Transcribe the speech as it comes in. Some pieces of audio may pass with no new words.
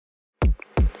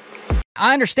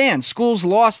I understand schools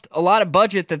lost a lot of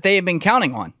budget that they had been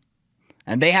counting on,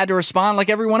 and they had to respond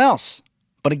like everyone else.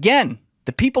 But again,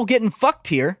 the people getting fucked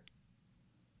here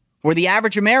were the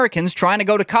average Americans trying to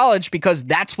go to college because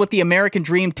that's what the American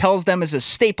dream tells them is a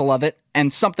staple of it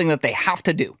and something that they have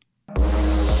to do.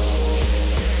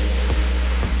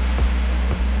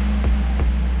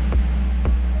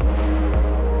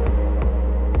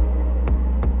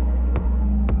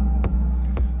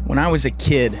 When I was a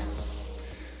kid,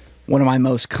 one of my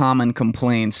most common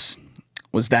complaints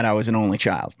was that I was an only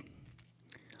child.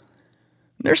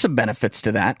 There's some benefits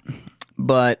to that,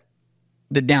 but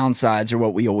the downsides are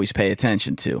what we always pay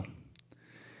attention to.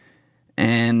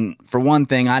 And for one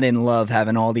thing, I didn't love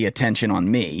having all the attention on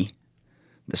me,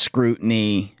 the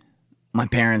scrutiny, my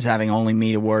parents having only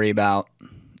me to worry about.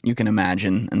 You can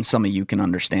imagine, and some of you can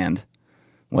understand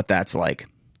what that's like.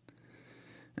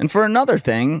 And for another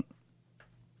thing,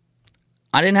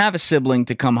 I didn't have a sibling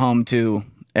to come home to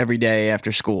every day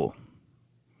after school.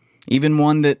 Even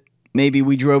one that maybe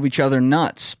we drove each other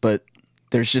nuts, but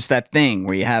there's just that thing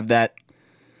where you have that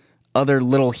other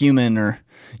little human or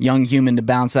young human to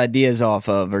bounce ideas off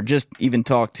of or just even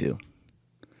talk to.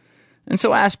 And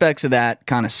so aspects of that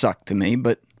kind of sucked to me,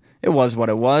 but it was what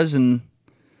it was, and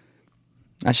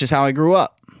that's just how I grew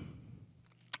up.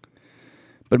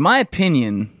 But my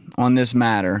opinion on this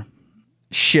matter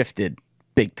shifted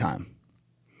big time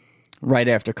right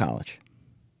after college.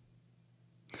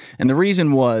 And the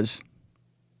reason was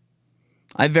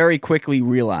I very quickly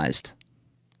realized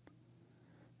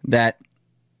that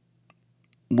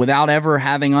without ever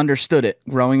having understood it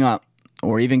growing up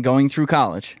or even going through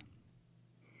college,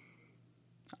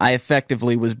 I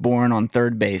effectively was born on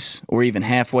third base or even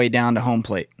halfway down to home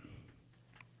plate.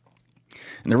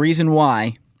 And the reason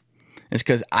why is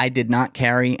because I did not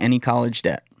carry any college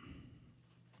debt.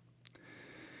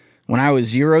 When I was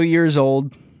 0 years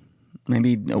old,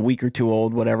 maybe a week or two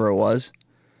old, whatever it was,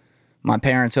 my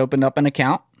parents opened up an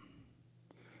account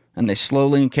and they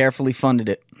slowly and carefully funded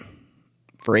it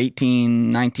for 18,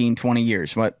 19, 20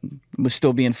 years. What was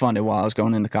still being funded while I was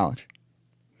going into college.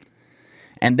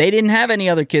 And they didn't have any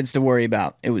other kids to worry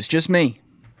about. It was just me.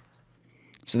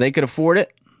 So they could afford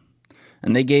it.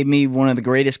 And they gave me one of the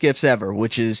greatest gifts ever,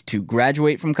 which is to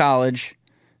graduate from college,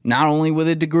 not only with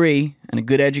a degree and a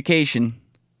good education,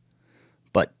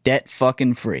 but debt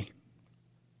fucking free.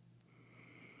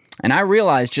 And I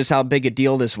realized just how big a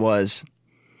deal this was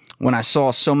when I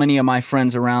saw so many of my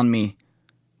friends around me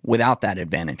without that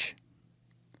advantage.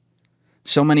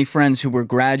 So many friends who were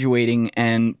graduating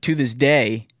and to this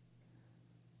day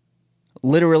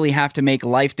literally have to make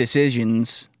life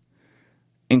decisions,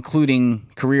 including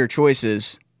career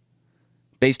choices,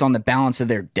 based on the balance of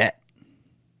their debt.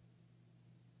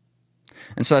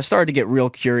 And so I started to get real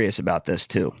curious about this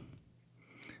too.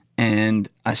 And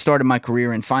I started my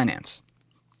career in finance.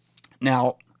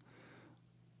 Now,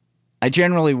 I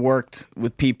generally worked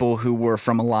with people who were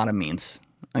from a lot of means.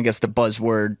 I guess the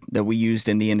buzzword that we used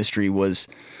in the industry was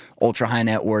ultra high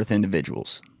net worth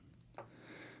individuals.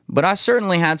 But I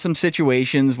certainly had some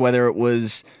situations, whether it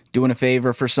was doing a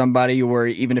favor for somebody or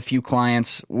even a few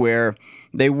clients, where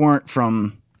they weren't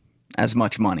from as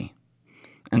much money.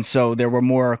 And so there were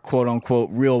more quote-unquote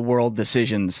real-world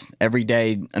decisions,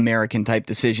 everyday American-type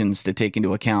decisions to take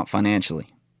into account financially.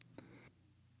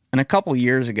 And a couple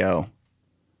years ago,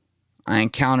 I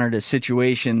encountered a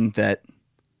situation that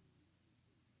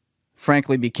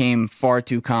frankly became far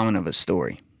too common of a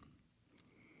story.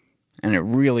 And it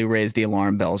really raised the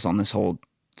alarm bells on this whole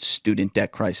student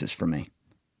debt crisis for me.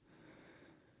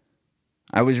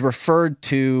 I was referred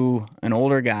to an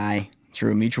older guy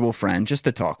through a mutual friend just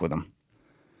to talk with him.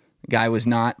 The guy was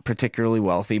not particularly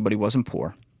wealthy, but he wasn't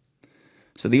poor.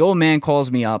 So the old man calls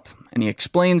me up and he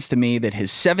explains to me that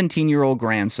his 17-year-old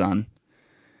grandson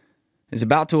is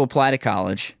about to apply to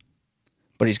college,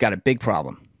 but he's got a big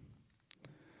problem.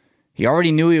 He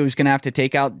already knew he was going to have to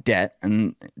take out debt,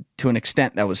 and to an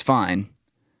extent that was fine.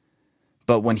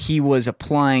 But when he was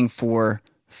applying for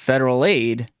federal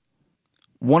aid,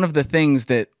 one of the things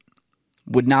that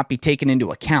would not be taken into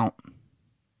account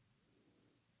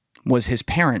was his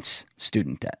parents'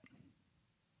 student debt.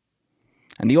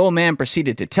 And the old man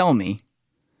proceeded to tell me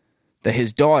that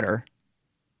his daughter,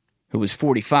 who was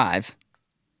 45,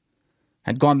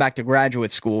 had gone back to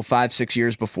graduate school 5-6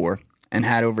 years before and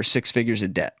had over 6 figures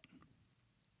of debt.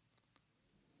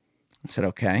 I said,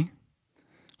 okay,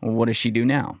 well, what does she do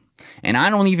now? And I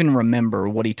don't even remember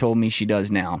what he told me she does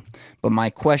now. But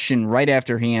my question right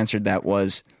after he answered that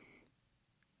was,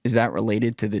 is that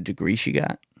related to the degree she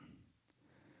got?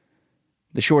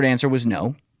 The short answer was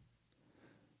no.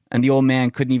 And the old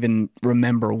man couldn't even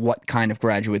remember what kind of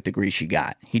graduate degree she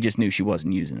got. He just knew she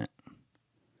wasn't using it.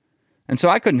 And so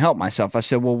I couldn't help myself. I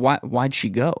said, well, why'd she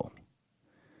go?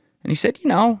 And he said,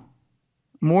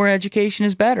 more education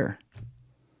is better,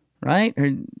 right?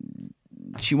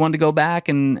 She wanted to go back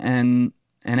and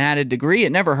add a degree.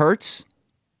 It never hurts.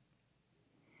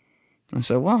 I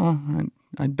said, well,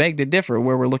 I'd beg to differ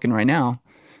where we're looking right now,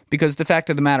 because the fact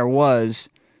of the matter was,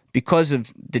 because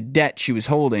of the debt she was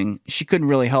holding, she couldn't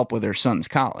really help with her son's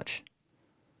college.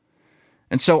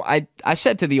 And so I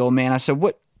said to the old man, I said,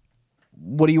 what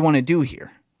do you want to do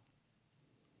here?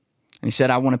 And he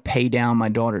said, I want to pay down my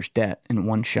daughter's debt in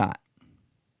one shot.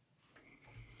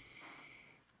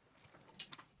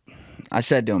 I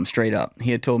said to him straight up,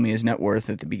 he had told me his net worth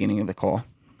at the beginning of the call,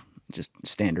 just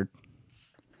standard.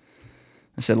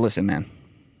 I said, listen, man,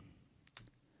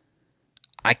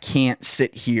 I can't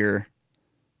sit here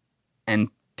and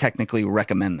technically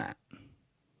recommend that.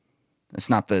 That's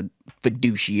not the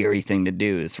fiduciary thing to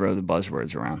do, to throw the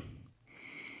buzzwords around.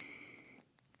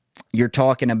 You're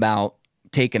talking about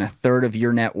taking a third of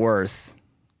your net worth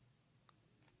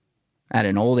at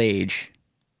an old age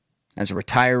as a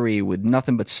retiree with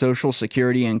nothing but Social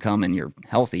Security income, and you're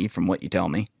healthy from what you tell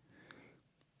me.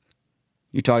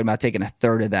 You're talking about taking a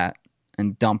third of that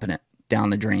and dumping it down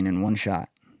the drain in one shot.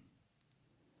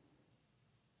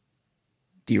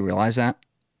 Do you realize that?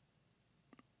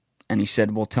 And he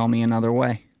said, well, tell me another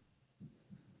way.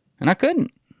 And I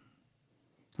couldn't.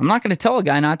 I'm not going to tell a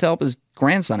guy not to help his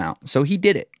grandson out. So he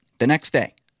did it the next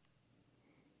day.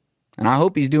 And I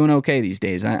hope he's doing okay these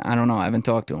days. I don't know. I haven't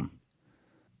talked to him.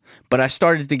 But I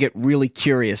started to get really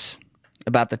curious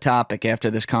about the topic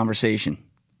after this conversation.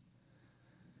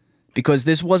 Because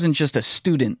this wasn't just a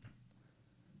student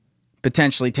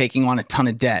potentially taking on a ton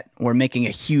of debt or making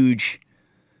a huge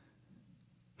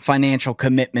financial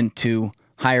commitment to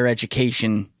higher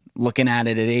education, looking at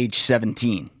it at age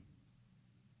 17.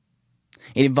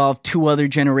 It involved two other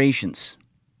generations.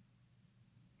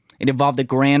 It involved a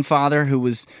grandfather who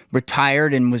was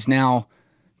retired and was now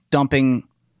dumping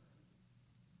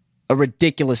a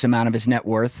ridiculous amount of his net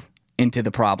worth into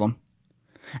the problem.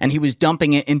 And he was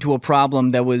dumping it into a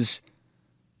problem that was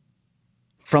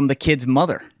from the kid's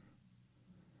mother,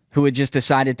 who had just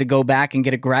decided to go back and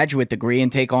get a graduate degree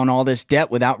and take on all this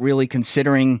debt without really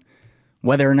considering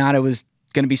whether or not it was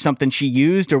going to be something she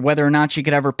used, or whether or not she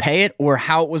could ever pay it, or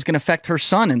how it was going to affect her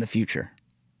son in the future.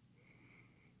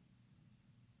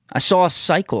 I saw a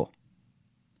cycle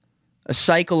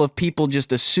of people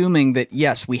just assuming that,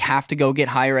 yes, we have to go get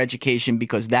higher education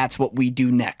because that's what we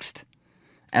do next.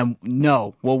 And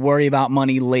no, we'll worry about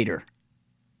money later.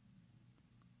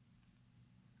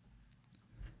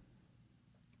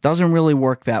 Doesn't really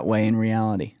work that way in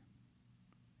reality.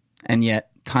 And yet,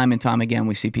 time and time again,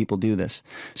 we see people do this.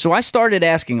 So I started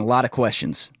asking a lot of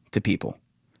questions to people.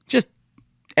 Just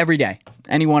every day.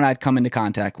 Anyone I'd come into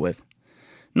contact with.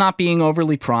 Not being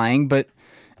overly prying, but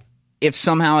if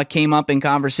somehow it came up in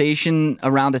conversation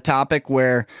around a topic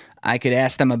where I could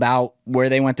ask them about where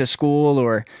they went to school,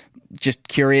 or just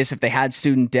curious if they had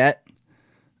student debt,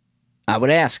 I would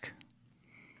ask.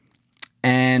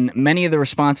 And many of the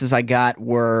responses I got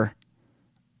were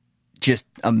just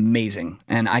amazing,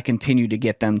 and I continue to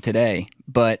get them today.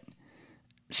 But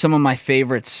some of my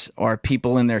favorites are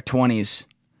people in their 20s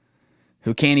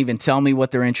who can't even tell me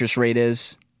what their interest rate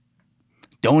is,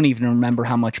 don't even remember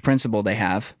how much principal they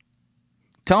have,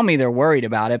 tell me they're worried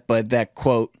about it, but that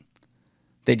quote,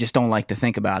 they just don't like to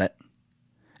think about it.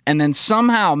 And then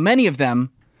somehow many of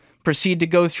them proceed to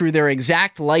go through their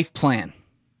exact life plan.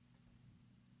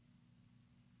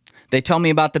 They tell me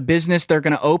about the business they're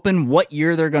going to open, what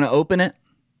year they're going to open it,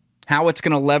 how it's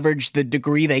going to leverage the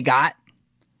degree they got,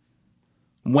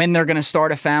 when they're going to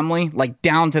start a family, like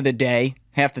down to the day.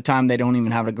 Half the time they don't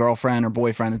even have a girlfriend or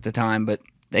boyfriend at the time, but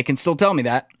they can still tell me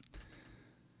that.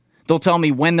 They'll tell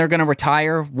me when they're going to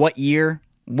retire, what year,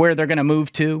 where they're going to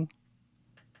move to.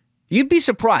 You'd be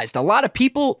surprised. A lot of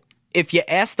people, if you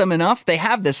ask them enough, they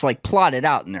have this like plotted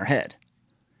out in their head.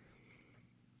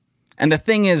 And the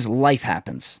thing is, life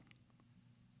happens.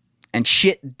 And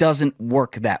shit doesn't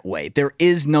work that way. There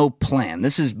is no plan.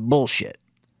 This is bullshit.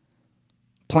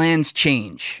 Plans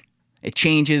change. It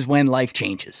changes when life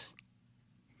changes.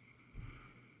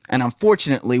 And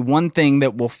unfortunately, one thing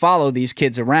that will follow these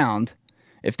kids around,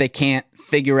 if they can't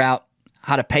figure out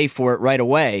how to pay for it right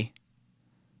away,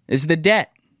 is the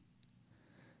debt.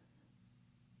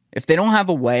 If they don't have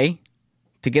a way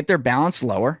to get their balance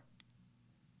lower,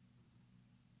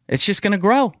 it's just going to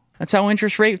grow. That's how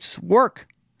interest rates work.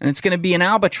 And it's going to be an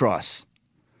albatross.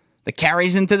 that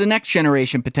carries into the next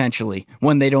generation potentially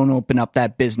when they don't open up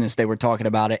that business they were talking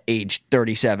about at age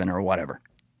 37 or whatever.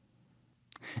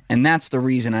 And that's the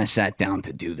reason I sat down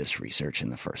to do this research in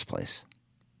the first place.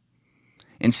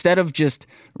 Instead of just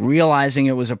realizing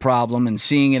it was a problem and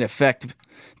seeing it affect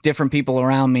different people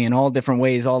around me in all different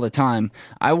ways all the time,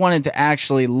 I wanted to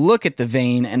actually look at the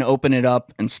vein and open it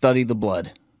up and study the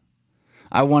blood.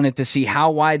 I wanted to see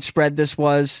how widespread this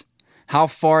was, how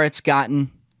far it's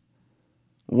gotten,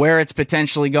 where it's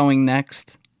potentially going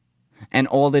next, and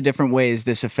all the different ways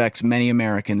this affects many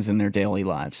Americans in their daily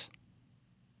lives.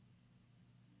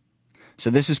 So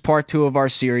this is part 2 of our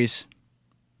series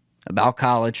about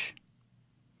college,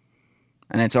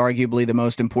 and it's arguably the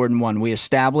most important one. We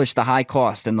established the high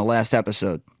cost in the last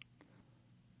episode,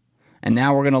 and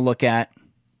now we're going to look at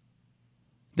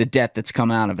the debt that's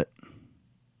come out of it,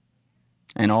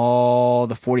 and all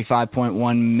the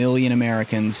 45.1 million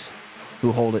Americans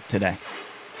who hold it today.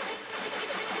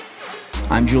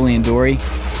 I'm Julian Dory,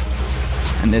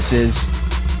 and this is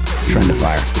Trend to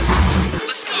Fire.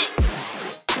 Let's go!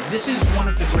 This is one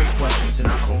of the great questions in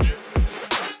our culture.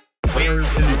 Where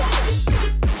is the nuance?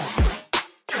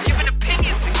 You're giving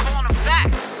opinions and calling them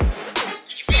facts.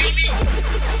 You feel me?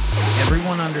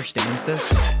 Everyone understands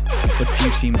this, but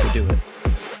few seem to do it.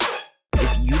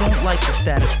 If you don't like the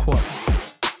status quo,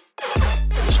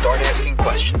 start asking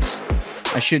questions.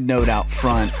 I should note out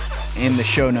front, in the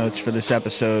show notes for this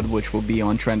episode, which will be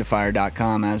on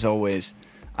trendtofire.com, as always,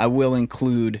 I will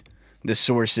include the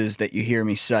sources that you hear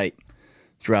me cite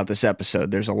throughout this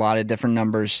episode. There's a lot of different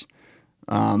numbers,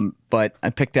 but I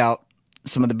picked out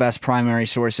some of the best primary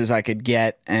sources I could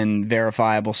get and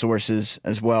verifiable sources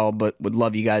as well, but would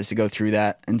love you guys to go through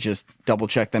that and just double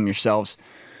check them yourselves.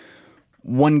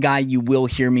 One guy you will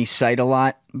hear me cite a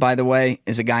lot, by the way,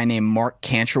 is a guy named Mark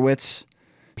Kantrowitz.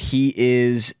 He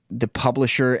is the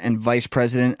publisher and vice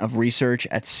president of research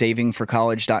at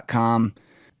savingforcollege.com.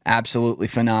 Absolutely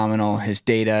phenomenal. His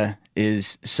data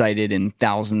is cited in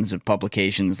thousands of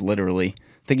publications, literally. I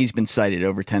think he's been cited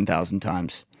over 10,000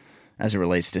 times as it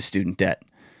relates to student debt.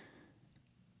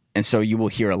 And so you will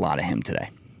hear a lot of him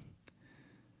today.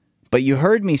 But you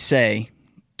heard me say,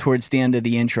 towards the end of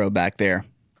the intro back there,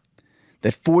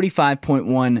 that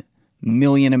 45.1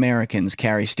 million Americans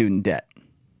carry student debt.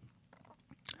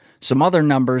 Some other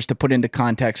numbers to put into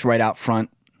context right out front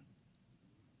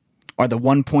are the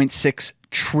 $1.6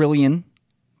 trillion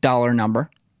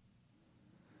number,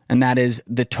 and that is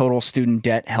the total student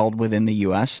debt held within the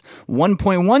U.S.,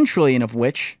 1.1 trillion of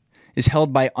which is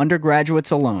held by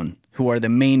undergraduates alone, who are the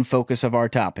main focus of our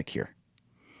topic here.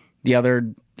 The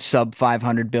other sub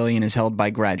 500 billion is held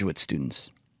by graduate students.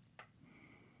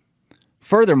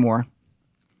 Furthermore,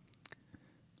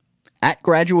 at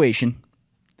graduation,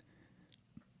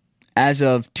 as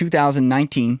of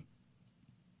 2019,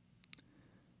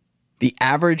 the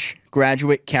average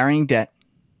graduate carrying debt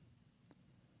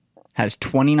has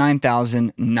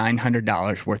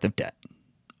 $29,900 worth of debt.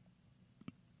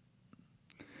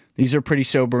 These are pretty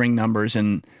sobering numbers,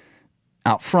 and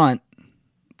out front,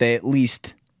 they at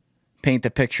least paint the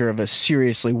picture of a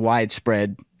seriously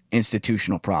widespread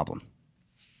institutional problem.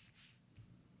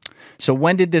 So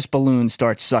when did this balloon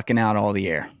start sucking out all the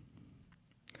air?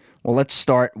 Well, let's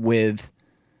start with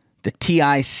the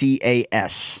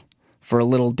TICAS for a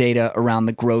little data around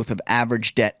the growth of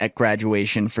average debt at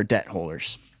graduation for debt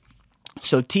holders.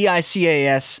 So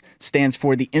TICAS stands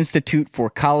for the Institute for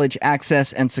College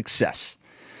Access and Success.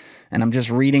 And I'm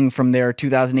just reading from their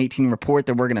 2018 report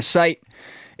that we're going to cite.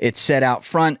 It said out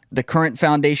front, the current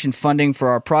foundation funding for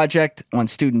our project on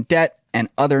student debt and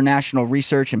other national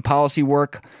research and policy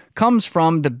work comes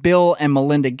from the Bill and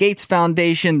Melinda Gates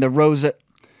Foundation, the Rosa...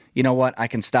 You know what? I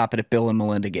can stop it at Bill and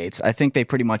Melinda Gates. I think they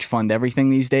pretty much fund everything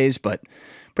these days, but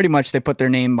pretty much they put their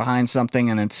name behind something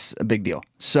and it's a big deal.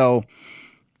 So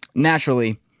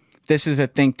naturally, this is a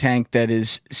think tank that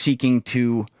is seeking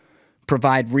to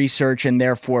provide research and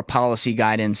therefore policy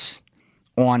guidance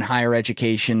on higher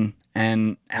education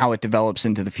and how it develops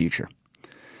into the future.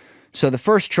 So the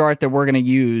first chart that we're going to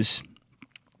use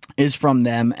is from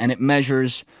them, and it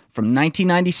measures from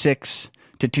 1996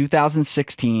 to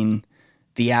 2016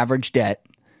 the average debt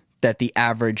that the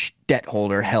average debt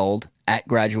holder held at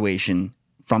graduation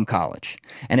from college.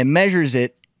 And it measures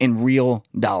it in real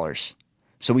dollars.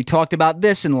 So we talked about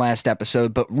this in the last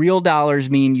episode, but real dollars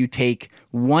mean you take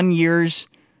 1 year's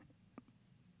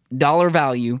dollar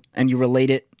value and you relate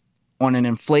it on an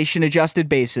inflation-adjusted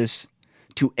basis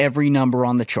to every number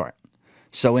on the chart.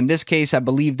 So in this case, I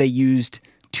believe they used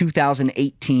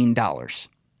 2018 dollars.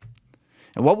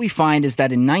 And what we find is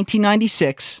that in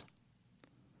 1996,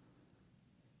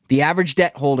 the average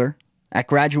debt holder at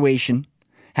graduation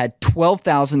had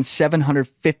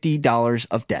 $12,750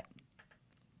 of debt.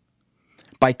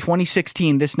 By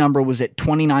 2016, this number was at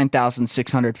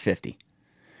 $29,650.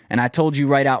 And I told you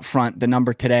right out front, the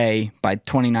number today by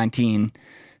 2019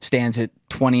 stands at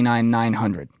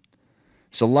 $29,900.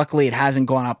 So luckily it hasn't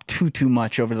gone up too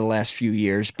much over the last few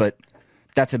years, but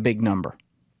that's a big number.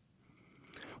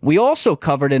 We also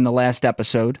covered in the last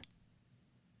episode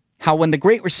how when the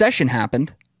Great Recession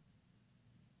happened,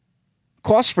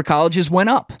 costs for colleges went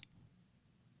up.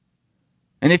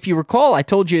 And if you recall, I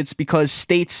told you it's because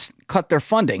states cut their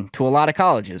funding to a lot of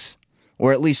colleges,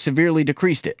 or at least severely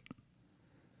decreased it.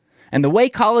 And the way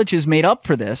colleges made up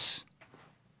for this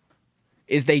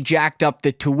is they jacked up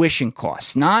the tuition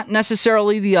costs, not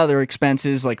necessarily the other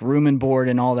expenses like room and board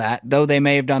and all that, though they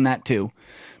may have done that too.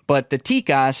 But the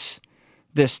TCAS,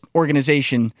 this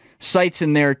organization, cites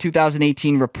in their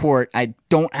 2018 report, I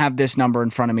don't have this number in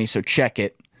front of me, so check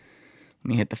it. Let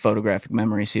me hit the photographic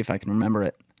memory, see if I can remember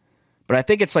it. But I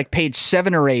think it's like page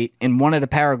 7 or 8 in one of the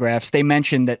paragraphs, they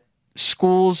mentioned that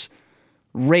schools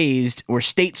raised, or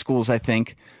state schools, I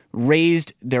think,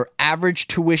 raised their average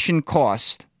tuition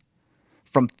cost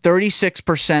from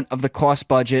 36% of the cost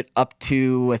budget up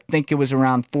to, I think it was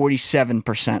around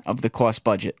 47% of the cost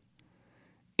budget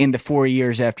in the 4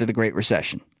 years after the Great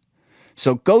Recession.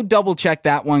 So go double check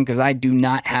that one because I do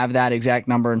not have that exact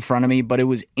number in front of me, but it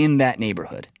was in that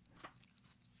neighborhood.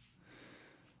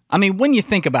 I mean, when you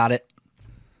think about it,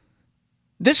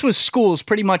 this was schools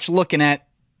pretty much looking at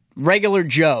regular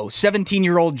Joe,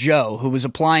 17-year-old Joe, who was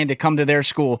applying to come to their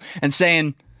school and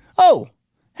saying, "Oh,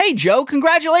 hey, Joe,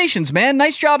 congratulations, man.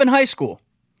 Nice job in high school.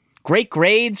 Great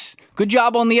grades. Good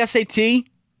job on the SAT.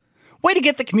 Way to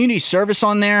get the community service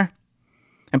on there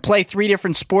and play 3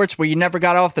 different sports where you never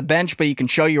got off the bench, but you can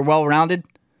show you're well-rounded.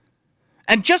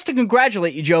 And just to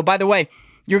congratulate you, Joe, by the way,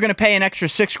 you're going to pay an extra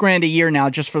 $6,000 a year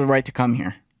now just for the right to come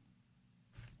here."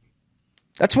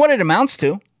 That's what it amounts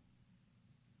to.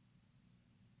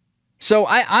 So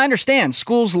I understand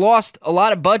schools lost a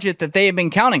lot of budget that they had been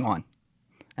counting on,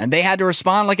 and they had to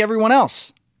respond like everyone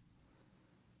else.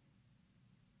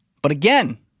 But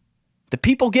again, the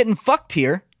people getting fucked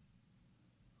here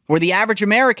were the average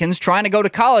Americans trying to go to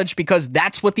college because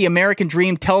that's what the American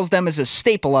dream tells them is a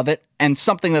staple of it and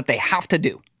something that they have to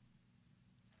do.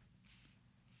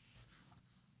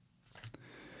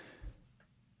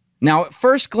 Now, at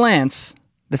first glance,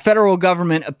 the federal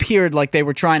government appeared like they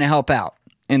were trying to help out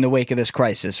in the wake of this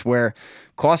crisis, where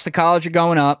costs of college are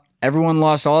going up, everyone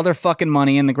lost all their fucking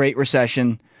money in the Great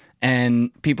Recession,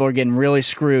 and people are getting really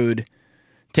screwed,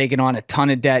 taking on a ton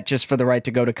of debt just for the right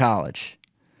to go to college.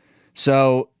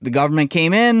 So the government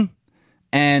came in,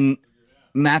 and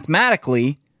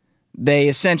mathematically, they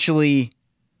essentially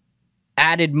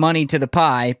added money to the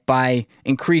pie by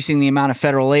increasing the amount of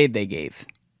federal aid they gave.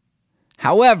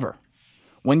 However,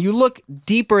 when you look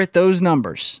deeper at those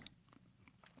numbers,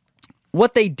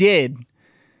 what they did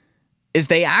is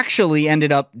they actually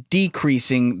ended up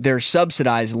decreasing their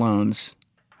subsidized loans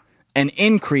and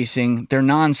increasing their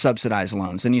non-subsidized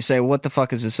loans. And you say, what the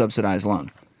fuck is a subsidized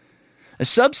loan? A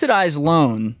subsidized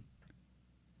loan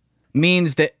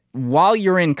means that while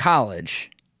you're in college,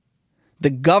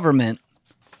 the government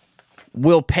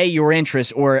will pay your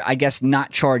interest, or I guess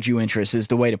not charge you interest is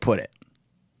the way to put it.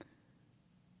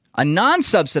 A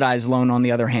non-subsidized loan, on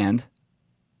the other hand,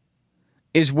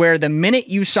 is where the minute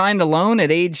you sign the loan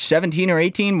at age 17 or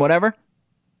 18, whatever,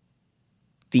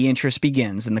 the interest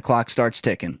begins and the clock starts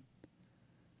ticking.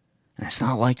 And it's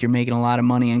not like you're making a lot of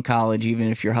money in college, even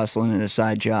if you're hustling at a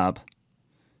side job.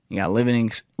 You got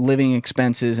living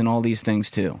expenses and all these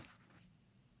things too.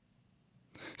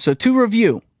 So to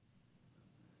review,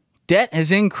 debt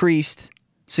has increased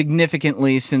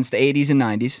significantly since the 80s and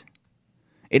 90s.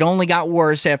 It only got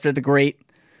worse after the Great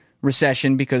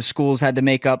Recession because schools had to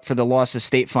make up for the loss of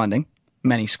state funding.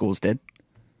 Many schools did.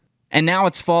 And now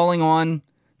it's falling on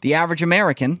the average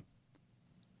American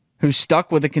who's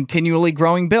stuck with a continually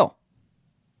growing bill.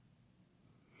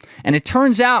 And it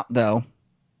turns out, though,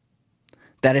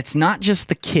 that it's not just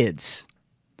the kids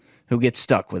who get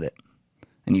stuck with it.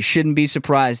 And you shouldn't be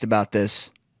surprised about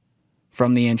this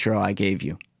from the intro I gave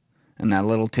you and that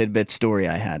little tidbit story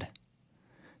I had.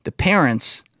 The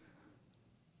parents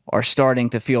are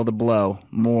starting to feel the blow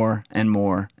more and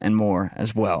more and more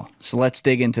as well. So let's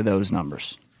dig into those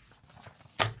numbers.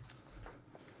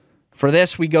 For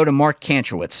this, we go to Mark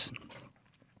Kantrowitz.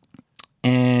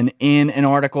 And in an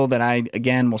article that I,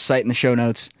 again, will cite in the show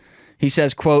notes, he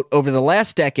says, quote, "Over the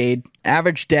last decade,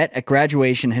 average debt at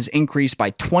graduation has increased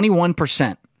by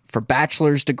 21% for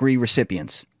bachelor's degree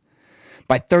recipients,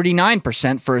 by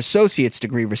 39% for associate's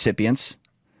degree recipients,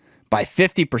 by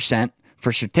 50%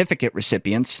 for certificate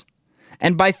recipients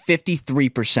and by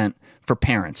 53% for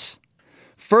parents.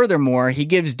 Furthermore, he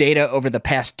gives data over the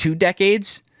past 2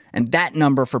 decades, and that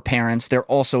number for parents, they're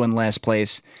also in last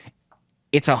place.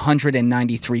 It's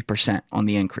 193% on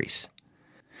the increase.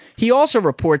 He also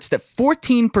reports that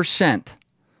 14%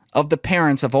 of the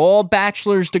parents of all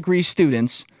bachelor's degree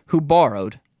students who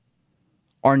borrowed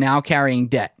are now carrying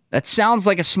debt. That sounds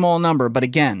like a small number, but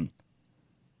again,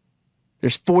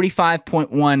 there's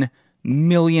 45.1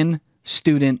 million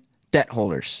student debt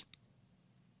holders.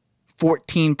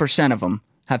 14% of them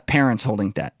have parents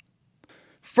holding debt.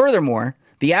 Furthermore,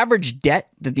 the average debt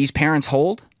that these parents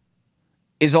hold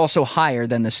is also higher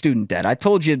than the student debt. I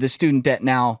told you the student debt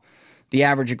now, the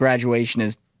average of graduation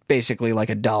is basically like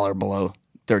 $1 below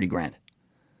 30 grand.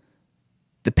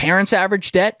 The parents'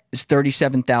 average debt is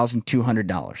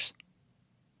 $37,200.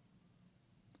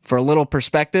 For a little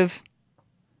perspective,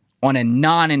 on a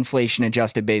non-inflation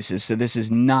adjusted basis, so this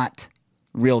is not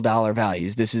real dollar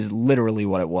values, this is literally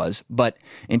what it was, but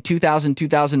in 2000,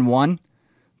 2001,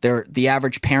 the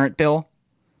average parent bill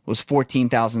was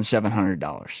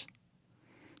 $14,700.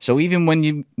 So even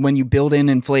when you build in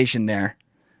inflation there,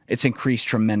 it's increased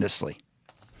tremendously.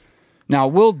 Now,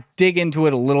 we'll dig into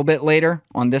it a little bit later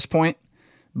on this point,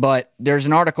 but there's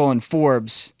an article in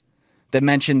Forbes that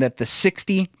mentioned that the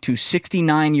 60 to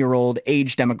 69-year-old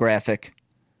age demographic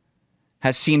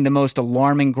has seen the most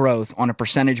alarming growth on a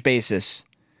percentage basis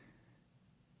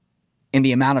in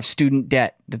the amount of student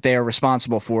debt that they are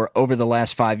responsible for over the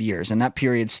last 5 years. And that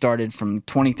period started from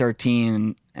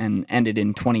 2013 and ended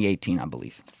in 2018, I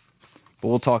believe. But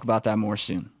we'll talk about that more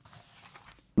soon.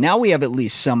 Now we have at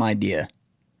least some idea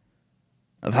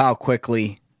of how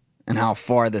quickly and how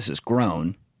far this has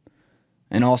grown,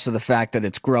 and also the fact that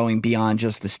it's growing beyond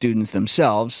just the students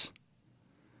themselves,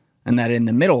 and that in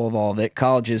the middle of all of it,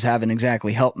 colleges haven't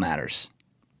exactly helped matters.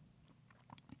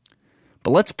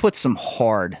 But let's put some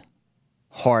hard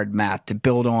math to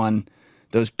build on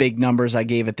those big numbers I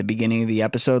gave at the beginning of the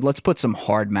episode. Let's put some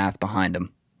hard math behind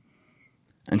them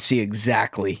and see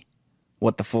exactly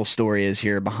what the full story is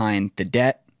here behind the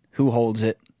debt, who holds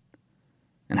it,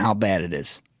 and how bad it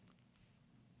is.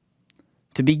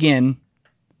 To begin,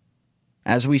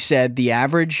 as we said, the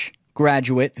average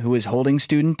graduate who is holding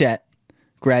student debt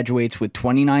graduates with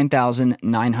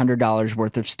 $29,900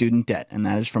 worth of student debt, and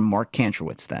that is from Mark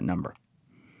Kantrowitz, that number.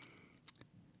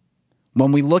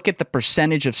 When we look at the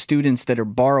percentage of students that are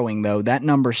borrowing, though, that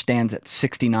number stands at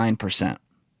 69%.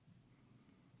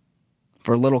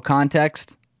 For a little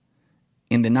context,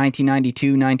 in the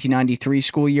 1992-1993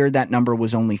 school year, that number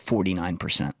was only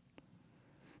 49%.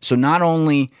 So not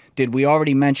only did we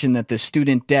already mention that the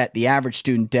student debt, the average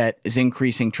student debt, is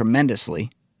increasing tremendously,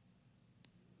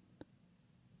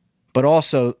 but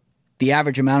also the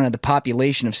average amount of the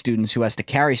population of students who has to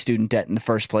carry student debt in the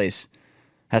first place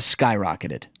has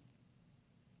skyrocketed.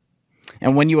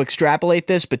 And when you extrapolate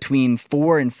this between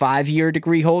 4 and 5 year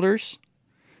degree holders,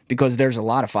 because there's a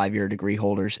lot of 5-year degree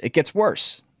holders, it gets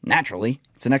worse. Naturally,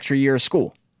 it's an extra year of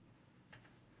school.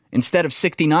 Instead of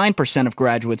 69% of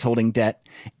graduates holding debt,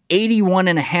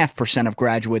 81.5% of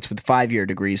graduates with 5-year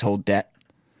degrees hold debt,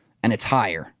 and it's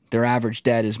higher. Their average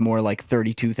debt is more like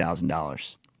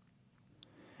 $32,000.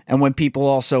 And when people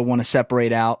also want to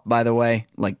separate out, by the way,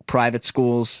 like private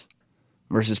schools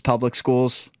versus public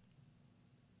schools,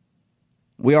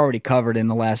 we already covered in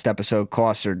the last episode,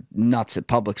 costs are nuts at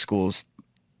public schools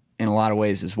in a lot of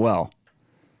ways as well.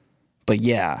 But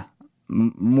yeah,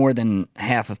 more than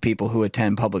half of people who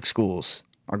attend public schools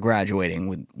are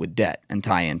graduating with debt and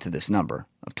tie into this number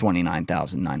of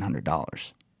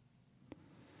 $29,900.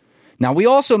 Now, we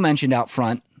also mentioned out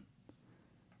front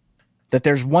that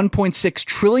there's $1.6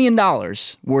 trillion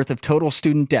worth of total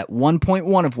student debt,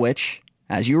 1.1 of which,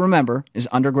 as you remember, is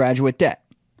undergraduate debt.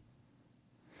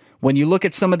 When you look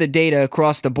at some of the data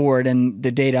across the board, and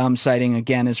the data I'm citing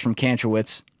again is from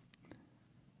Kantrowitz,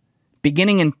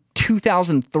 beginning in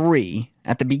 2003,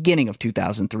 at the beginning of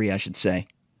 2003, I should say,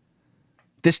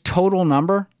 this total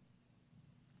number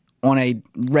on a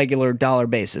regular dollar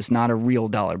basis, not a real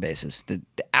dollar basis, the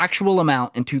actual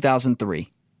amount in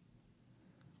 2003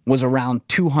 was around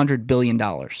 $200 billion.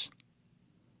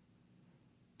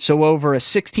 So over a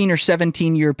 16 or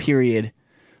 17 year period,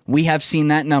 we have seen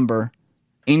that number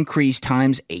increase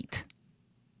times 8.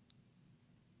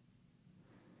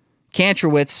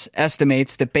 Kantrowitz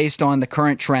estimates that based on the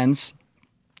current trends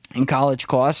in college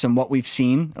costs and what we've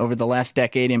seen over the last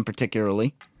decade in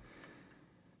particularly,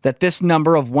 that this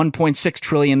number of $1.6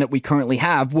 trillion that we currently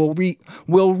have will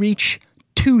reach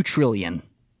 $2 trillion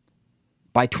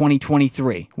by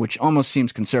 2023, which almost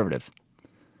seems conservative.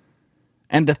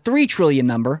 And the $3 trillion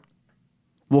number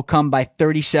will come by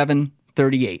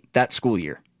 37-38 that school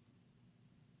year.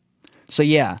 So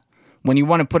yeah, when you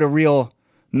want to put a real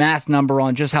math number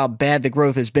on just how bad the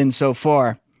growth has been so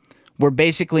far, we're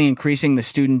basically increasing the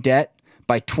student debt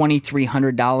by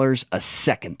 $2,300 a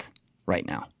second right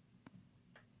now.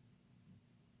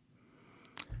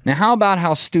 Now, how about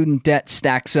how student debt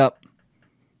stacks up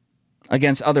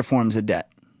against other forms of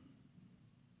debt?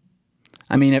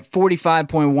 I mean, at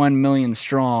 45.1 million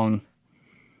strong,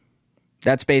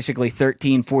 that's basically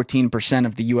 13-14%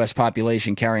 of the U.S.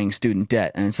 population carrying student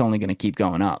debt, and it's only going to keep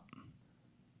going up.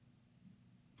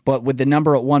 But with the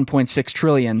number at 1.6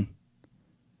 trillion,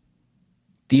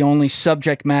 the only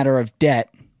subject matter of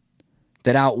debt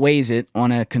that outweighs it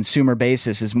on a consumer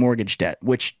basis is mortgage debt,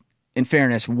 which, in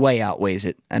fairness, way outweighs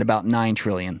it at about 9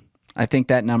 trillion. I think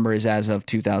that number is as of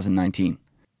 2019.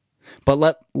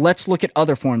 But let's look at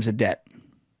other forms of debt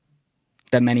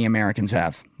that many Americans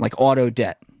have, like auto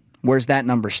debt. Where's that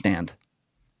number stand?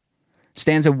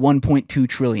 Stands at 1.2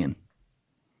 trillion.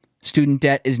 Student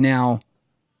debt is now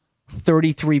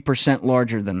 33%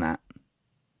 larger than that,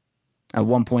 at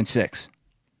 1.6.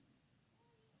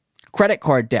 Credit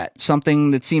card debt,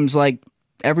 something that seems like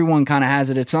everyone kind of has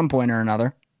it at some point or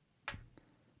another.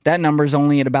 That number is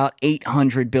only at about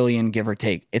 800 billion, give or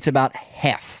take. It's about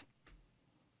half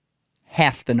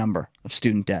the number of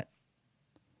student debt.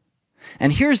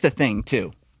 And here's the thing,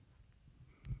 too.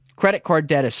 Credit card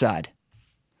debt aside,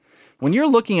 when you're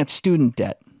looking at student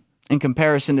debt in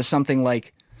comparison to something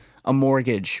like a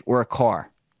mortgage or a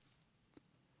car,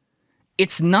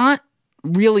 it's not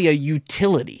really a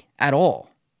utility at all.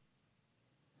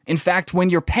 In fact, when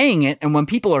you're paying it and when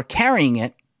people are carrying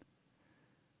it,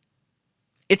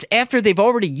 it's after they've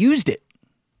already used it.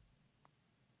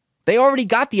 They already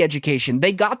got the education.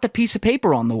 They got the piece of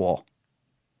paper on the wall.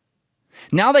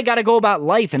 Now they got to go about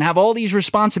life and have all these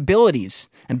responsibilities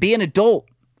and be an adult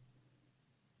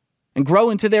and grow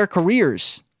into their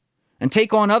careers and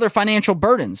take on other financial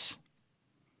burdens.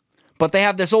 But they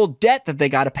have this old debt that they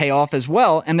got to pay off as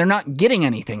well, and they're not getting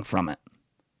anything from it.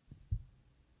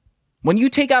 When you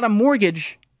take out a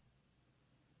mortgage,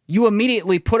 you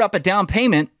immediately put up a down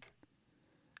payment,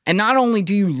 and not only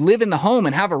do you live in the home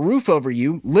and have a roof over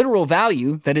you, literal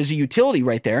value that is a utility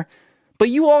right there, but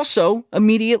you also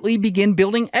immediately begin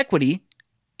building equity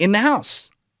in the house.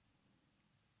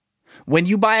 When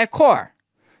you buy a car,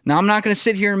 now I'm not going to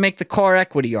sit here and make the car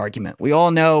equity argument. We all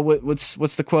know what's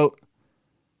the quote?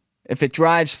 If it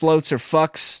drives, floats, or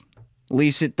fucks,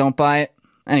 lease it, don't buy it.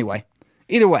 Anyway,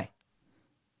 either way,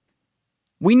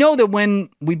 we know that when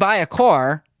we buy a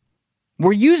car,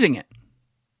 we're using it.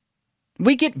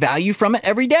 We get value from it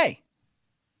every day.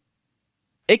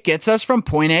 It gets us from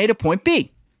point A to point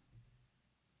B.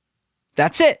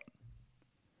 That's it.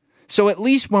 So at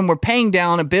least when we're paying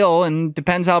down a bill, and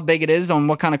depends how big it is on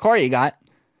what kind of car you got,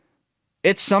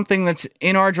 it's something that's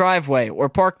in our driveway or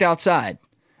parked outside,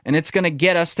 and it's going to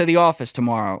get us to the office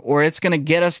tomorrow, or it's going to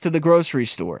get us to the grocery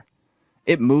store.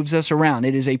 It moves us around.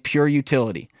 It is a pure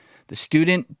utility. The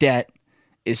student debt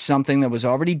is something that was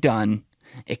already done.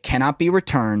 It cannot be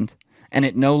returned, and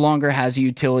it no longer has a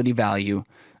utility value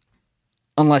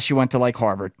unless you went to like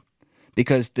Harvard.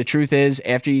 Because the truth is,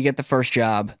 after you get the first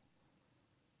job,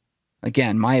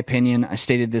 again, my opinion, I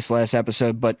stated this last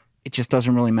episode, but it just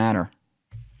doesn't really matter.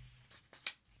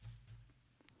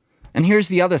 And here's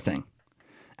the other thing.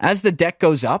 As the debt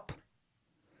goes up,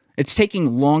 it's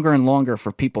taking longer and longer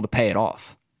for people to pay it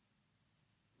off.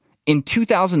 In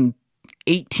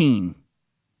 2018,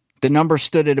 the number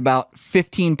stood at about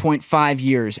 15.5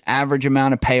 years average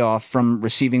amount of payoff from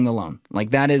receiving the loan.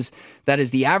 Like that is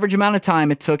the average amount of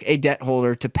time it took a debt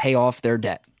holder to pay off their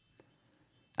debt.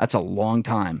 That's a long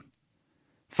time.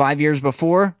 5 years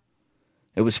before,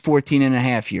 it was 14 and a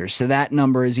half years. So that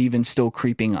number is even still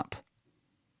creeping up.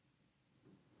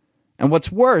 And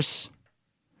what's worse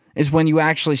is when you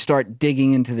actually start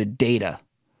digging into the data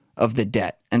of the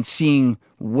debt and seeing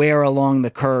where along the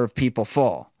curve people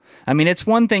fall. I mean, it's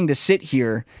one thing to sit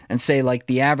here and say, like,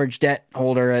 the average debt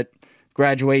holder at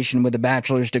graduation with a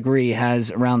bachelor's degree has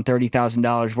around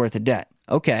 $30,000 worth of debt.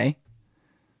 Okay.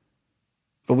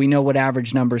 But we know what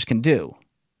average numbers can do.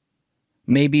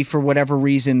 Maybe for whatever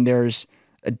reason, there's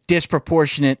a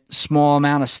disproportionate small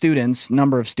amount of students,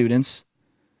 number of students,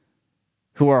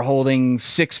 who are holding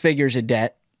six figures of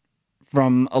debt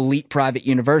from elite private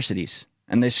universities,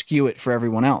 and they skew it for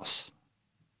everyone else.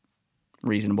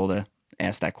 Reasonable to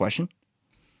ask that question.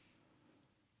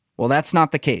 Well, that's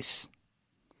not the case.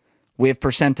 We have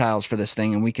percentiles for this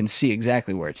thing, and we can see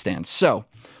exactly where it stands. So,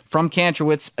 from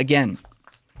Kantrowitz, again,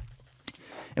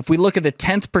 if we look at the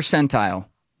 10th percentile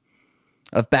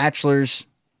of bachelor's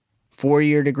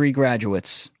four-year degree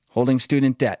graduates holding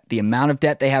student debt, the amount of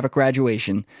debt they have at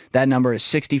graduation, that number is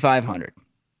 6,500.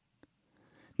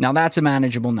 Now, that's a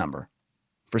manageable number.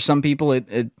 For some people,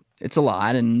 it's a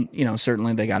lot, and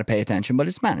certainly they got to pay attention, but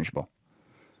it's manageable.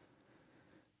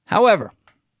 However,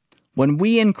 when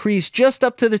we increase just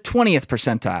up to the 20th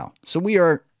percentile, so we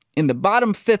are in the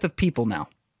bottom fifth of people now,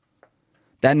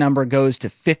 that number goes to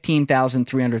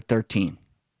 15,313.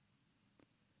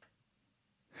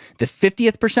 The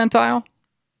 50th percentile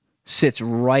sits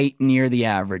right near the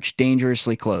average,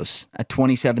 dangerously close, at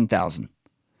 27,000.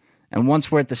 And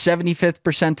once we're at the 75th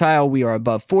percentile, we are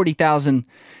above 40,000,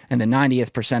 and the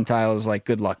 90th percentile is like,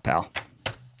 good luck, pal.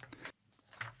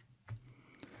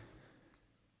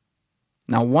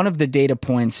 Now, one of the data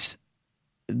points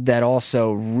that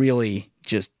also really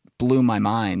just blew my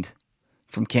mind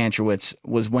from Kantrowitz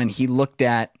was when he looked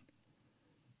at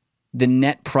the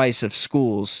net price of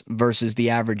schools versus the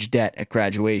average debt at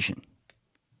graduation.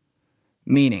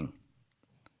 Meaning,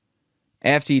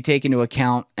 after you take into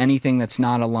account anything that's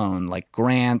not a loan, like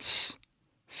grants,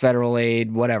 federal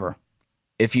aid, whatever,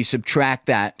 if you subtract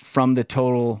that from the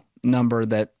total number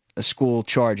that a school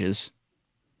charges,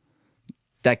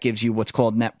 that gives you what's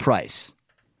called net price.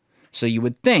 So you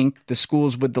would think the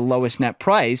schools with the lowest net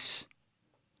price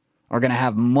are going to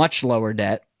have much lower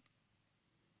debt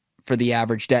for the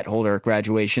average debt holder at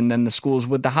graduation than the schools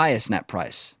with the highest net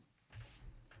price.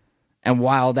 And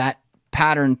while that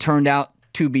pattern turned out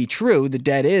to be true, the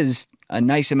debt is a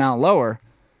nice amount lower,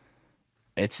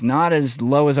 it's not as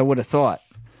low as I would have thought.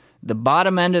 The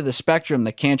bottom end of the spectrum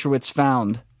that Kantrowitz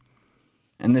found,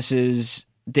 and this is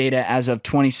data as of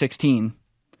 2016,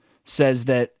 says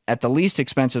that at the least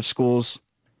expensive schools,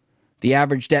 the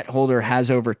average debt holder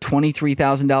has over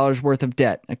 $23,000 worth of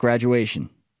debt at graduation.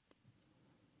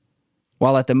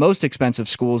 While at the most expensive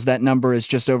schools, that number is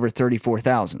just over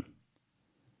 $34,000.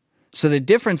 So the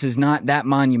difference is not that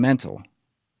monumental.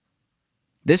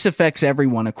 This affects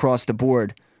everyone across the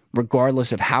board,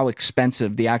 regardless of how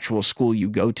expensive the actual school you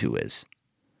go to is.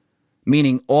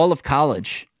 Meaning all of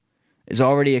college is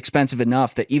already expensive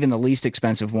enough that even the least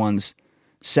expensive ones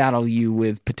saddle you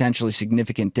with potentially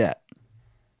significant debt.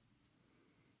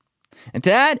 And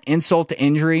to add insult to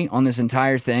injury on this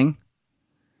entire thing,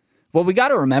 what we got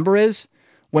to remember is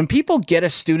when people get a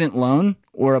student loan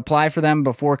or apply for them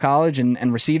before college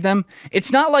and receive them,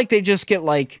 it's not like they just get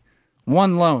like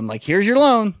one loan. Like, here's your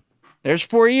loan. There's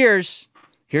 4 years.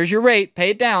 Here's your rate. Pay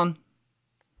it down.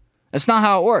 That's not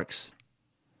how it works.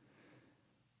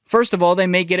 First of all, they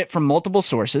may get it from multiple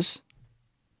sources.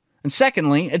 And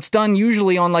secondly, it's done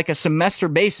usually on like a semester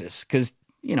basis because,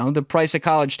 the price of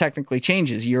college technically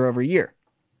changes year over year.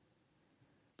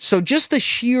 So just the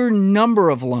sheer number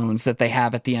of loans that they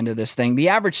have at the end of this thing, the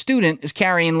average student is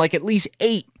carrying like at least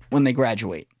 8 when they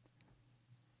graduate.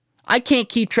 I can't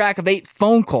keep track of 8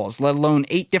 phone calls, let alone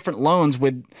 8 different loans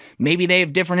with maybe they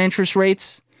have different interest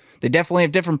rates. They definitely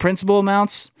have different principal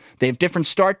amounts. They have different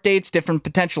start dates, different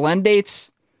potential end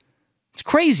dates. It's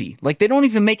crazy. Like they don't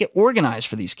even make it organized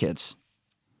for these kids.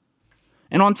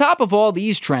 And on top of all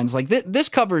these trends, like this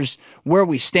covers where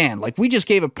we stand. Like we just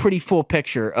gave a pretty full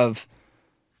picture of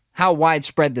how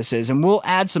widespread this is, and we'll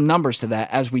add some numbers to that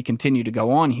as we continue to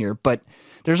go on here. But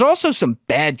there's also some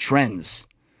bad trends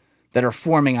that are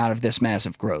forming out of this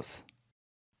massive growth.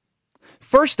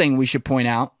 First thing we should point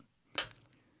out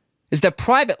is that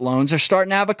private loans are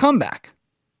starting to have a comeback.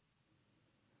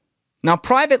 Now,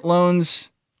 private loans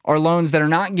are loans that are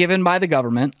not given by the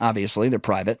government. Obviously, they're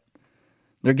private.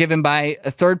 They're given by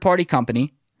a third-party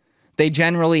company. They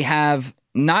generally have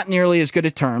not nearly as good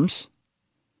of terms,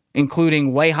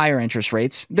 including way higher interest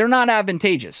rates. They're not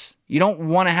advantageous. You don't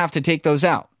want to have to take those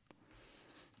out.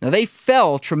 Now, they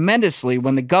fell tremendously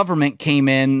when the government came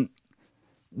in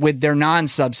with their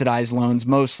non-subsidized loans,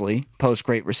 mostly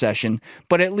post-Great Recession,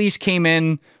 but at least came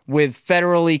in with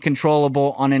federally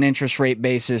controllable on an interest rate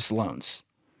basis loans.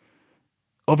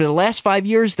 Over the last 5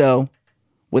 years, though,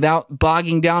 without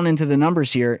bogging down into the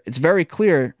numbers here, it's very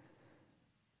clear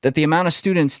that the amount of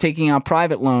students taking out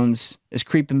private loans is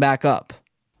creeping back up.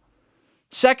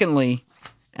 Secondly,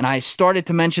 and I started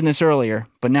to mention this earlier,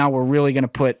 but now we're really going to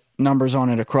put numbers on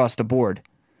it across the board.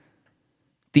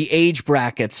 The age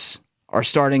brackets are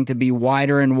starting to be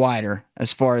wider and wider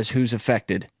as far as who's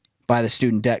affected by the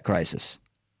student debt crisis.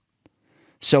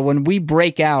 So when we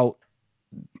break out,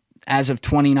 as of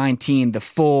 2019, the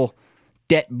full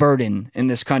debt burden in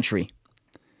this country,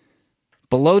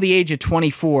 below the age of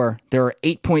 24, there are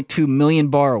 8.2 million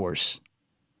borrowers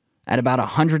at about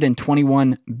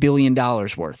 $121 billion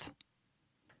worth.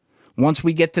 Once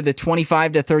we get to the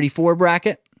 25 to 34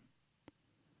 bracket,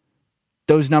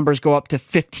 those numbers go up to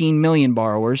 15 million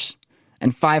borrowers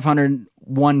and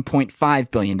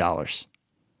 $501.5 billion.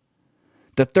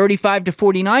 The 35 to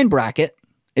 49 bracket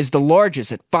is the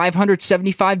largest at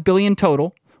 $575 billion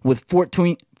total, with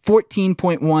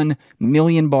 14.1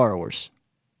 million borrowers.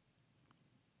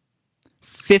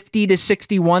 50 to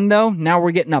 61, though, now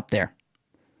we're getting up there.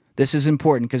 This is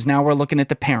important because now we're looking at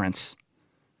the parents.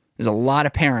 There's a lot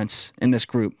of parents in this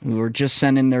group who are just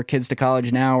sending their kids to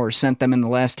college now or sent them in the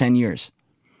last 10 years.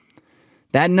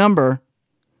 That number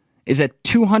is at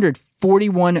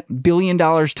 $241 billion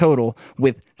total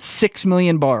with 6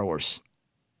 million borrowers.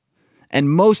 And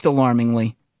most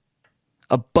alarmingly,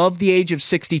 above the age of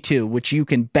 62, which you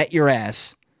can bet your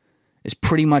ass is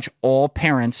pretty much all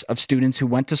parents of students who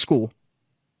went to school,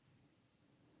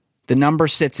 the number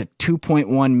sits at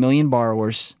 2.1 million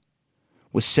borrowers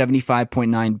with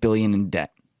 $75.9 billion in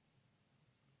debt.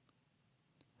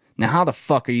 Now, how the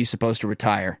fuck are you supposed to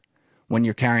retire when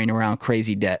you're carrying around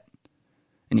crazy debt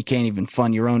and you can't even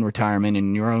fund your own retirement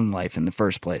in your own life in the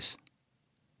first place?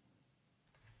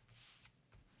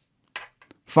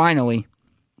 Finally,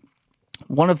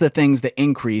 one of the things that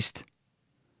increased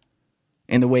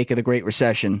in the wake of the Great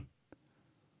Recession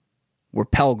were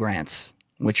Pell Grants,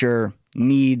 which are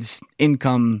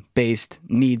income-based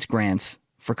needs grants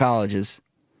for colleges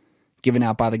given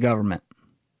out by the government.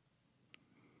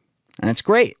 And it's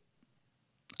great.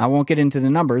 I won't get into the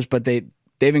numbers, but they've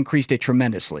increased it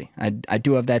tremendously. I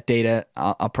do have that data.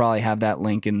 I'll probably have that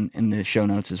link in the show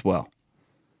notes as well.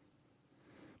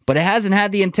 But it hasn't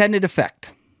had the intended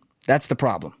effect. That's the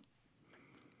problem.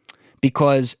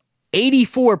 Because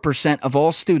 84% of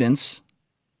all students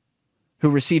who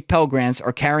receive Pell Grants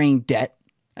are carrying debt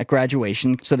at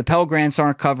graduation. So the Pell Grants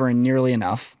aren't covering nearly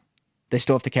enough. They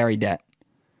still have to carry debt.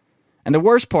 And the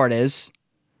worst part is,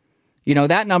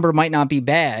 that number might not be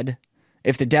bad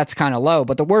if the debt's kind of low,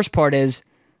 but the worst part is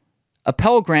a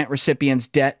Pell Grant recipient's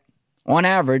debt, on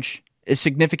average, is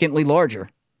significantly larger.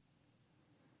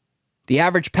 The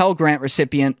average Pell Grant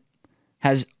recipient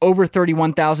has over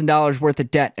 $31,000 worth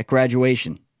of debt at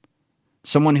graduation.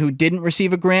 Someone who didn't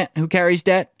receive a grant who carries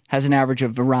debt has an average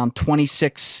of around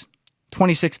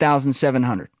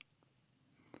 $26,700.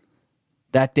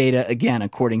 That data, again,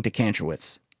 according to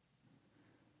Kantrowitz.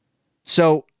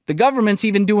 So the government's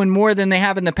even doing more than they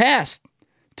have in the past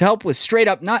to help with straight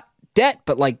up, not debt,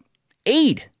 but like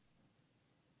aid.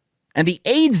 And the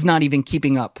aid's not even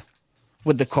keeping up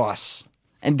with the costs.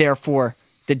 And therefore,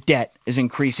 the debt is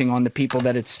increasing on the people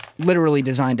that it's literally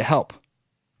designed to help.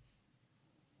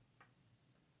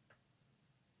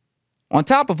 On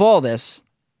top of all this,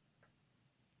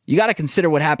 you got to consider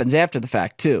what happens after the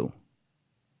fact, too.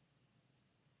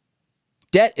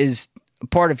 Debt is a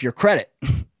part of your credit.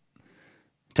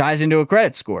 Ties into a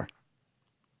credit score.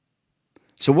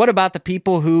 So what about the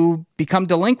people who become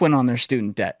delinquent on their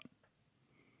student debt?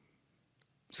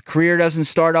 The career doesn't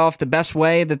start off the best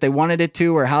way that they wanted it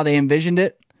to or how they envisioned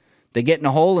it. They get in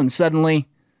a hole and suddenly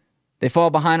they fall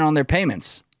behind on their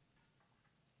payments.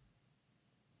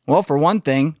 Well, for one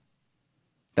thing,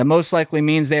 that most likely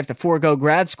means they have to forego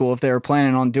grad school if they were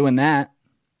planning on doing that.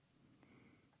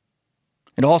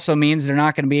 It also means they're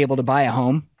not going to be able to buy a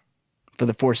home for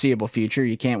the foreseeable future.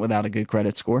 You can't without a good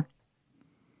credit score.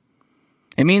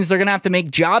 It means they're going to have to make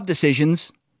job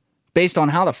decisions based on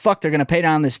how the fuck they're going to pay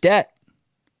down this debt.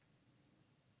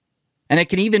 And it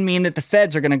can even mean that the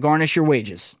feds are going to garnish your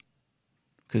wages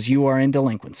because you are in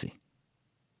delinquency.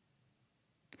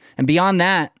 And beyond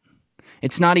that,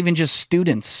 it's not even just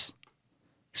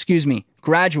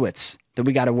graduates that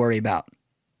we got to worry about.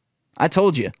 I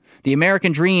told you, the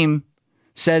American dream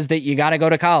says that you got to go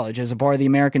to college as a part of the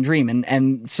American dream.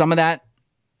 And some of that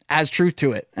has truth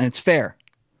to it, and it's fair.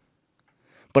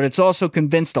 But it's also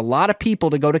convinced a lot of people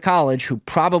to go to college who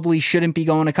probably shouldn't be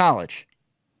going to college.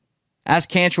 As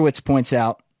Kantrowitz points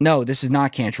out, no, this is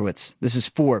not Kantrowitz. This is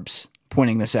Forbes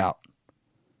pointing this out.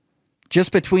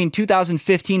 Just between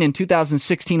 2015 and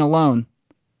 2016 alone,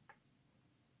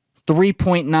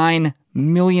 3.9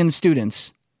 million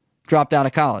students dropped out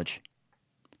of college.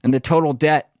 And the total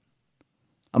debt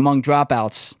among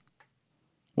dropouts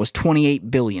was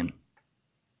 $28 billion.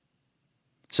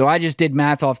 So I just did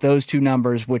math off those two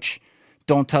numbers, which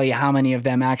don't tell you how many of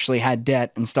them actually had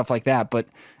debt and stuff like that. But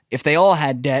if they all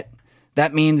had debt,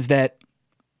 that means that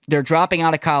they're dropping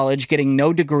out of college, getting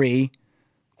no degree,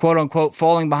 quote unquote,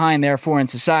 falling behind therefore in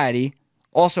society,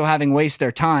 also having wasted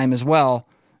their time as well,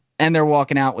 and they're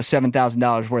walking out with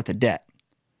 $7,000 worth of debt.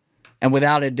 And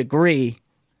without a degree,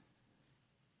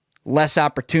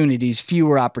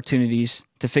 fewer opportunities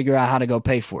to figure out how to go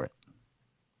pay for it.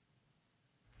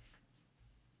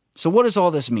 So what does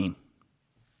all this mean?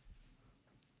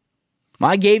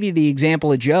 I gave you the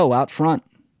example of Joe out front.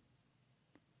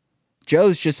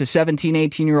 Joe's just a 17,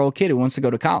 18-year-old kid who wants to go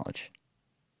to college.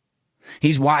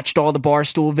 He's watched all the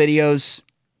Barstool videos.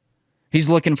 He's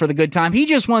looking for the good time. He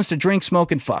just wants to drink,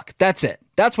 smoke, and fuck. That's it.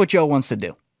 That's what Joe wants to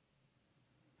do.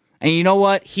 And you know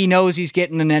what? He knows he's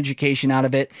getting an education out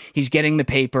of it. He's getting the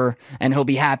paper, and he'll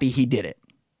be happy he did it.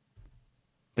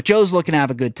 But Joe's looking to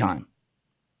have a good time.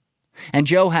 And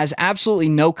Joe has absolutely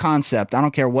no concept, I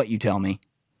don't care what you tell me,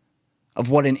 of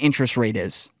what an interest rate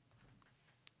is.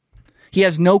 He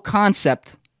has no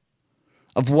concept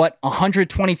of what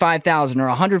 $125,000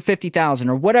 or $150,000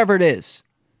 or whatever it is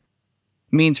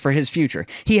means for his future.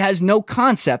 He has no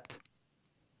concept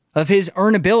of his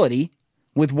earnability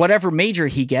with whatever major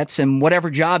he gets and whatever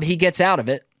job he gets out of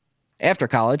it after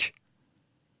college,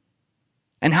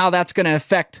 and how that's going to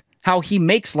affect how he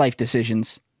makes life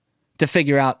decisions to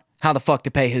figure out how the fuck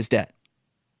to pay his debt.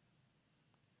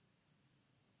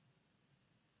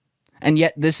 And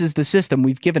yet this is the system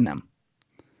we've given them,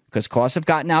 because costs have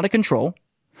gotten out of control,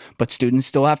 but students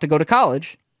still have to go to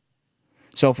college.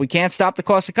 So if we can't stop the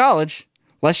cost of college,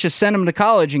 let's just send them to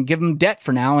college and give them debt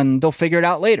for now, and they'll figure it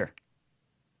out later.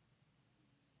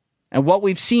 And what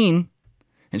we've seen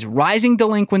is rising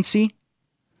delinquency,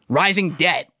 rising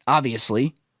debt,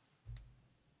 obviously,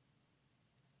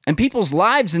 and people's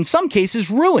lives, in some cases,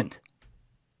 ruined.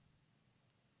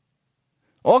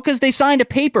 All because they signed a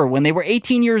paper when they were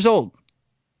 18 years old.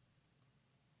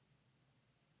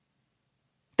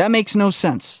 That makes no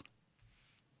sense.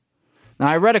 Now,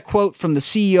 I read a quote from the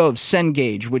CEO of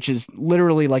Cengage, which is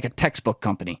literally like a textbook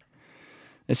company.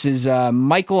 This is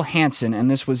Michael Hansen, and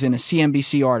this was in a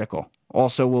CNBC article.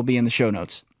 Also will be in the show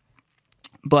notes.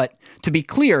 But to be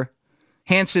clear,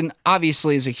 Hansen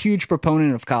obviously is a huge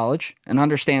proponent of college and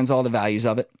understands all the values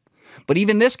of it. But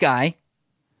even this guy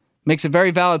makes a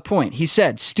very valid point. He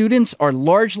said, students are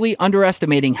largely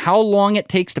underestimating how long it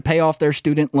takes to pay off their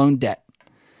student loan debt.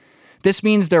 This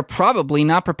means they're probably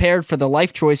not prepared for the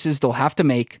life choices they'll have to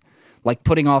make, like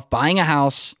putting off buying a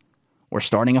house or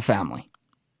starting a family.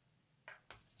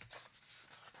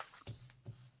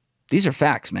 These are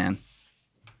facts, man.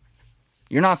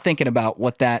 You're not thinking about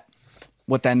what that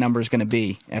number is going to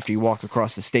be after you walk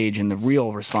across the stage and the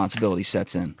real responsibility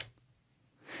sets in.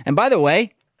 And by the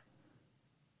way,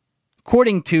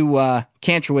 according to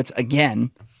Kantrowitz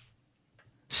again,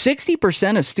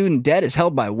 60% of student debt is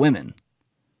held by women.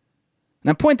 And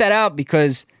I point that out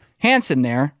because Hansen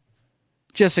there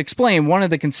just explained one of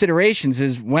the considerations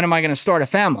is, when am I going to start a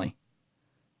family?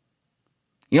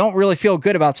 You don't really feel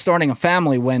good about starting a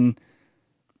family when,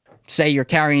 say, you're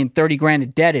carrying 30 grand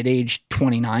of debt at age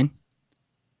 29.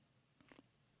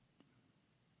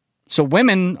 So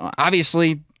women,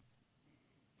 obviously,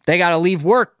 they got to leave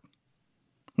work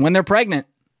when they're pregnant,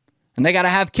 and they got to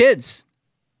have kids,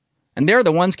 and they're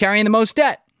the ones carrying the most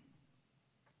debt.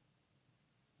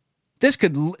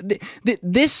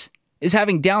 This is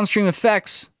having downstream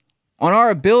effects on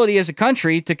our ability as a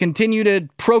country to continue to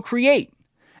procreate.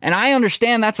 And I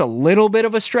understand that's a little bit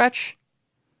of a stretch,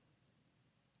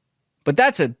 but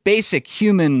that's a basic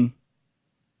human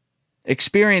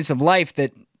experience of life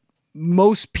that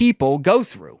most people go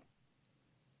through.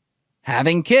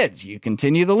 Having kids, you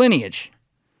continue the lineage.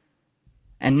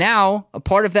 And now, a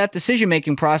part of that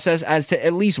decision-making process as to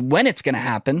at least when it's going to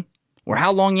happen, or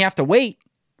how long you have to wait,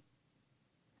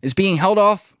 is being held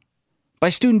off by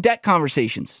student debt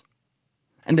conversations.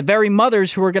 And the very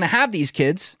mothers who are going to have these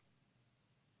kids,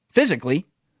 physically,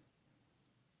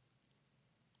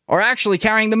 are actually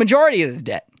carrying the majority of the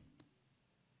debt.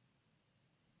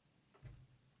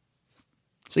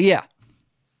 So yeah,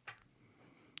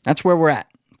 that's where we're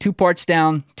at. 2 parts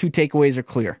down, 2 takeaways are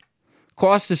clear.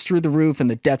 Cost is through the roof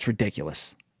and the debt's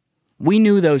ridiculous. We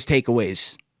knew those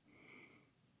takeaways.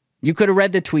 You could have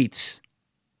read the tweets,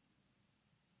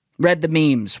 read the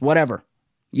memes, whatever.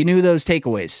 You knew those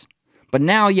takeaways. But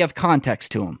now you have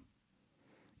context to them.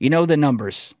 You know the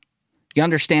numbers. You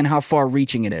understand how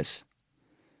far-reaching it is.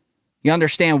 You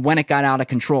understand when it got out of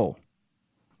control.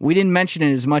 We didn't mention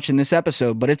it as much in this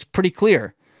episode, but it's pretty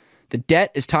clear. The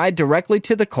debt is tied directly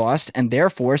to the cost, and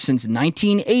therefore, since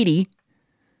 1980,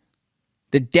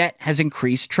 the debt has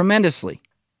increased tremendously.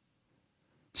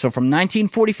 So from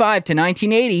 1945 to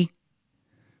 1980,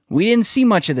 we didn't see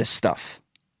much of this stuff.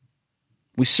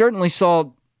 We certainly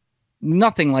saw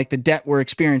nothing like the debt we're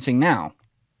experiencing now.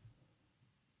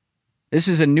 This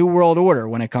is a new world order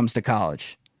when it comes to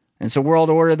college. And it's a world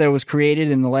order that was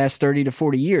created in the last 30 to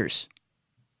 40 years.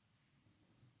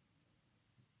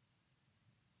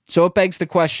 So it begs the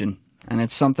question, and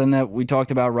it's something that we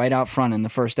talked about right out front in the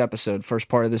first episode, first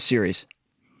part of this series.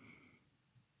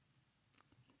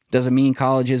 Does it mean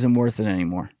college isn't worth it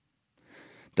anymore?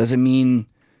 Does it mean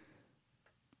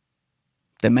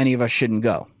that many of us shouldn't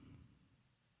go.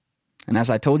 And as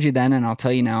I told you then, and I'll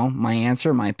tell you now, my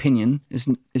answer, my opinion is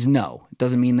no. It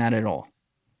doesn't mean that at all.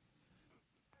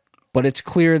 But it's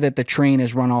clear that the train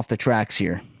has run off the tracks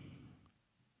here.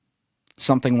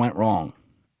 Something went wrong.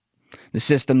 The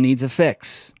system needs a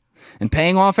fix. And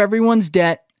paying off everyone's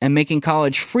debt and making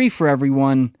college free for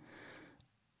everyone,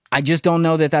 I just don't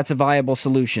know that that's a viable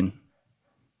solution.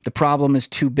 The problem is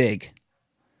too big.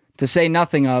 To say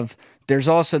nothing of, there's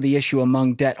also the issue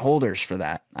among debt holders for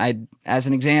that. As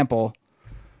an example,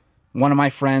 one of my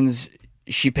friends,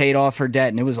 she paid off her debt,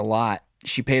 and it was a lot.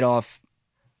 She paid off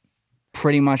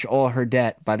pretty much all her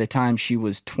debt by the time she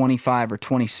was 25 or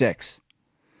 26.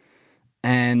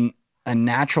 And a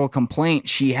natural complaint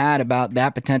she had about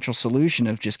that potential solution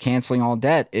of just canceling all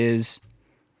debt is,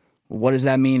 what does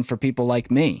that mean for people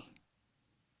like me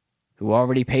who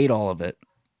already paid all of it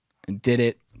and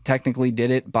technically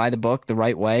did it by the book the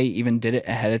right way, even did it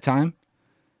ahead of time?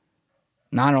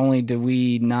 Not only do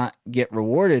we not get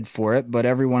rewarded for it, but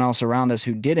everyone else around us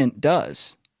who didn't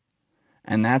does.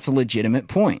 And that's a legitimate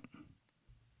point.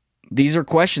 These are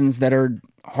questions that are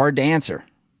hard to answer.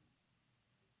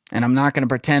 And I'm not going to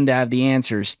pretend to have the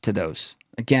answers to those.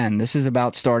 Again, this is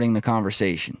about starting the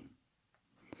conversation.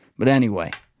 But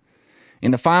anyway,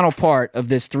 in the final part of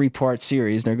this 3-part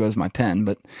series, there goes my pen,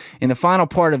 but in the final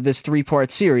part of this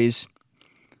 3-part series,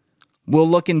 we'll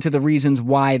look into the reasons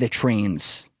why the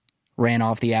trains ran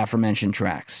off the aforementioned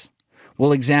tracks.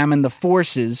 We'll examine the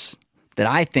forces that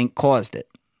I think caused it,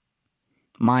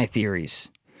 my theories,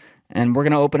 and we're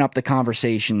going to open up the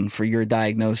conversation for your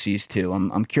diagnoses too.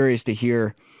 I'm curious to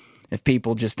hear if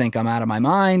people just think I'm out of my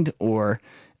mind, or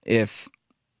if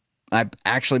I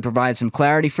actually provide some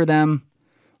clarity for them,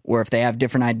 or if they have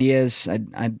different ideas.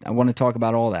 I want to talk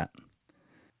about all that.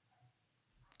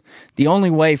 The only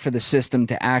way for the system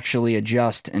to actually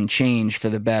adjust and change for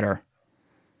the better,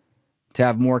 to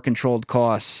have more controlled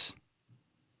costs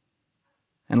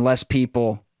and less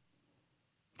people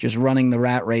just running the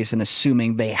rat race and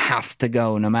assuming they have to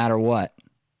go no matter what,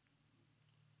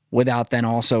 without then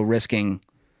also risking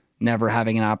never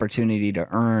having an opportunity to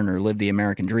earn or live the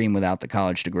American dream without the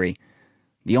college degree.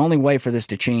 The only way for this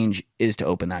to change is to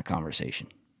open that conversation,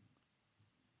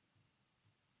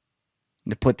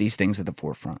 to put these things at the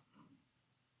forefront.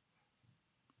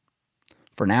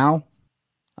 For now,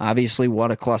 obviously,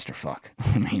 what a clusterfuck.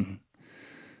 I mean,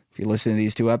 if you listen to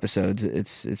these 2 episodes,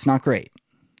 it's not great.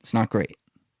 It's not great.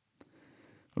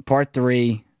 But part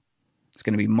 3 is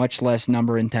going to be much less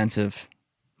number intensive,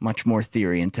 much more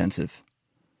theory intensive.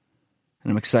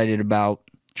 And I'm excited about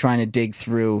trying to dig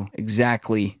through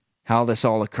exactly how this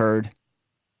all occurred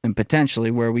and potentially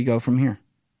where we go from here.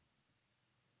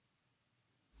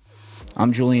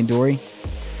 I'm Julian Dory.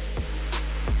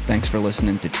 Thanks for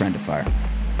listening to Trendifier.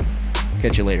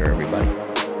 Catch you later, everybody.